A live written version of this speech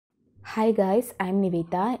Hi guys, I'm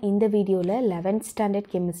Nivita. In the video, 11th Standard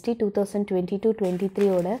Chemistry 2022-23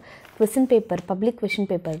 oda question paper, public question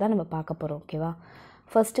paper தான் நம்ம பார்க்க போறோம். ஓகேவா?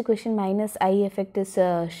 First question minus I effect is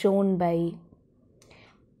shown by.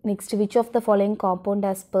 Next, which of the following compound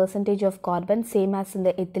has percentage of carbon same as in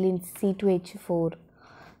the ethylene C2H4?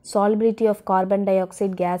 Solubility of carbon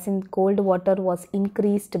dioxide gas in cold water was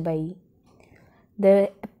increased by. The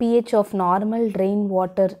pH of normal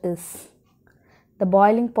rainwater is. The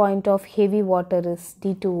boiling point of heavy water is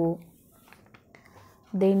D2O.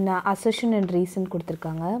 Then assertion and reason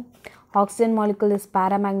கொடுத்திருக்காங்க. Oxygen molecule is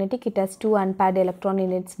paramagnetic. It has two unpaired electron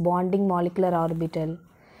in its bonding molecular orbital.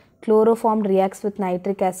 Chloroform reacts with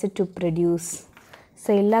nitric acid to produce.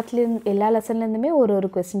 So எல்லா லெசன்லேருந்துமே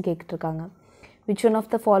ஒரு question கேட்டுருக்காங்க. Which one of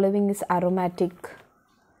the following is aromatic?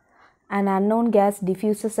 An unknown gas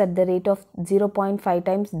diffuses at the rate of 0.5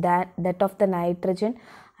 times that of the nitrogen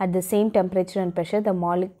at the same temperature and pressure.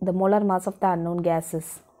 The molar mass of the unknown gas is.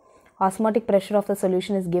 Osmotic pressure of the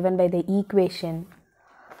solution is given by the equation.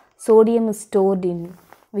 Sodium is stored in.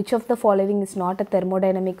 Which of the following is not a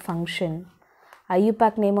thermodynamic function?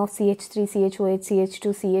 IUPAC name of CH3, CHOH, CH2,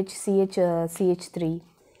 CH, CH3.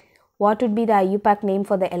 What would be the IUPAC name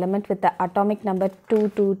for the element with the atomic number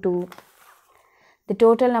 222? The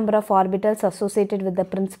total number of orbitals associated with the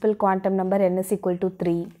principal quantum number n is equal to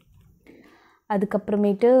 3.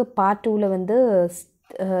 அதுக்கப்புறமேட்டு part 2ல வந்து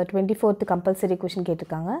 24th compulsory question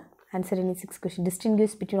கேட்டிருக்காங்க. Answer any 6 question.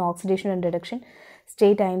 Distinguish between oxidation and reduction.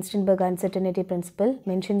 State Einstein-Berg uncertainty principle.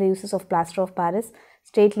 Mention the uses of plaster of Paris.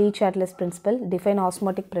 State Le-Chatelain principle. Define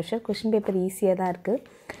osmotic pressure. Question paper ஈஸியாக தான் இருக்குது.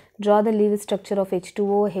 Draw the Lewis structure of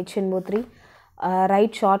H2O, HNO3.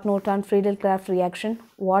 Write short note on Friedel-Crafts reaction.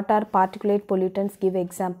 What are particulate pollutants? Give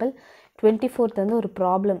example. 24th வந்து ஒரு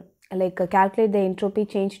problem. Like calculate the entropy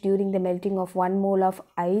change during the melting of 1 mole of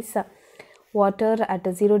ice water at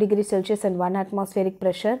 0 degree Celsius and 1 atmospheric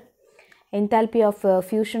pressure. Enthalpy of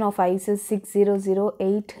fusion of ice is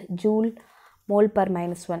 6008 joule mole per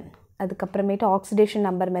minus 1. அதுக்கப்புறமேட்டு oxidation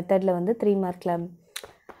number மெத்தடில் வந்து 3 மார்க்கில்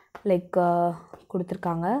like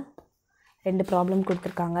கொடுத்துருக்காங்க. 2 problem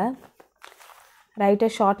கொடுத்துருக்காங்க. Write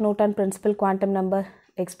a short note on principal quantum number.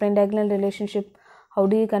 Explain diagonal relationship. How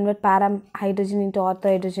do you convert hydrogen into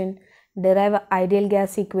orthohydrogen? Derive ideal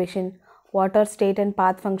gas equation. What are state and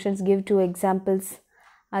path functions? Give 2 examples.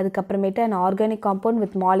 அதுக்கப்புறமேட்டு an organic compound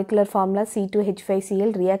with molecular formula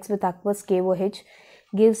C2H5Cl reacts with aqueous KOH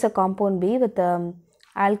gives a compound B with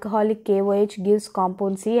alcoholic KOH gives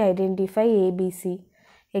compound C. Identify ABC.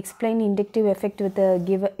 Explain inductive effect with a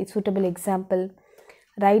give a suitable example.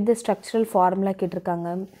 Write the structural formula கேட்டிருக்காங்க.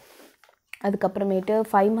 அதுக்கப்புறமேட்டு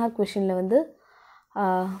 5 mark கொஷினில் வந்து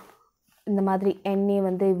இந்த மாதிரி எண்ணெய்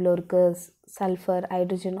வந்து இவ்வளோ இருக்குது, sulphur,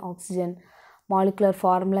 hydrogen, oxygen molecular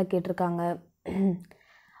formula கேட்டிருக்காங்க.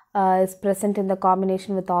 Is present in the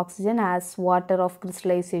combination with oxygen as water of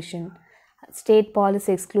crystallization. State Pauli's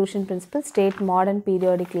exclusion principle. State modern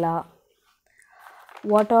periodic law.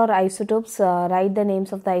 What are isotopes? Write the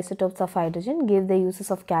names of the isotopes of hydrogen. Give the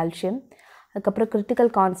uses of calcium. அதுக்கப்புறம் critical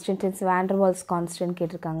constant is van der Waals constant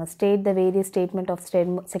கேட்டிருக்காங்க. State the various statement of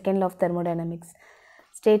second law of thermodynamics.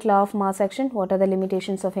 State law of mass action. What are the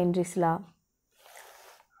limitations of Henry's law?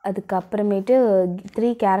 அதுக்கப்புறமேட்டு 3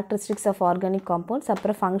 characteristics of organic compounds.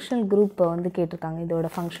 அப்புறம் functional group வந்து கேட்டிருக்காங்க. இதோட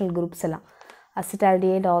functional groups எல்லாம்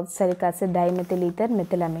acetaldehyde, oxalic acid, dimethyl ether,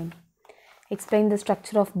 methylamine. Explain the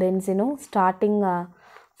structure of benzene starting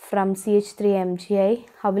from CH3MgI.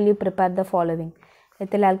 How will you prepare the following?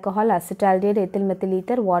 Ethyl alcohol, acetaldehyde, ethyl methyl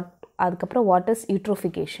ether. அதுக்கப்புறம் what is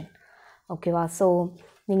eutrophication? ஓகேவா? So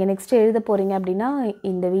நீங்கள் next எழுத போகிறீங்க அப்படின்னா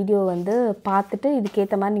இந்த video வந்து பார்த்துட்டு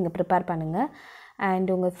இதுக்கேற்ற மாதிரி நீங்கள் ப்ரிப்பேர் பண்ணுங்கள்.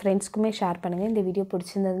 அண்ட் உங்கள் ஃப்ரெண்ட்ஸ்க்குமே ஷேர் பண்ணுங்கள். இந்த வீடியோ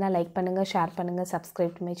பிடிச்சிருந்ததுன்னா லைக் பண்ணுங்கள், ஷேர் பண்ணுங்கள்,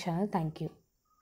 subscribe to my channel. Thank you.